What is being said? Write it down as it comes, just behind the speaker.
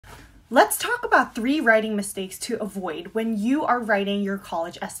Let's talk about 3 writing mistakes to avoid when you are writing your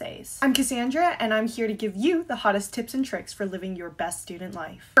college essays. I'm Cassandra, and I'm here to give you the hottest tips and tricks for living your best student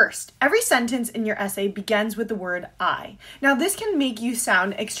life. First, every sentence in your essay begins with the word I. Now, this can make you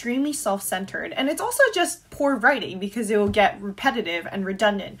sound extremely self-centered, and it's also just poor writing because it will get repetitive and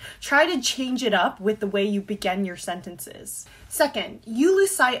redundant. Try to change it up with the way you begin your sentences. Second, you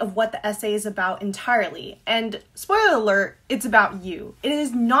lose sight of what the essay is about entirely, and spoiler alert, it's about you. It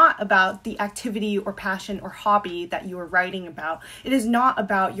is not about the activity or passion or hobby that you are writing about. It is not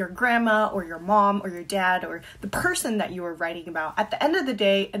about your grandma or your mom or your dad or the person that you are writing about. At the end of the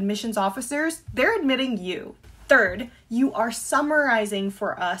day, admissions officers, they're admitting you. Third, you are summarizing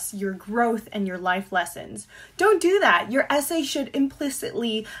for us your growth and your life lessons. Don't do that. Your essay should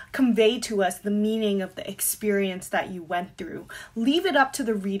implicitly convey to us the meaning of the experience that you went through. Leave it up to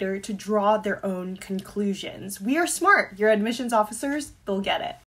the reader to draw their own conclusions. We are smart. Your admissions officers, they'll get it.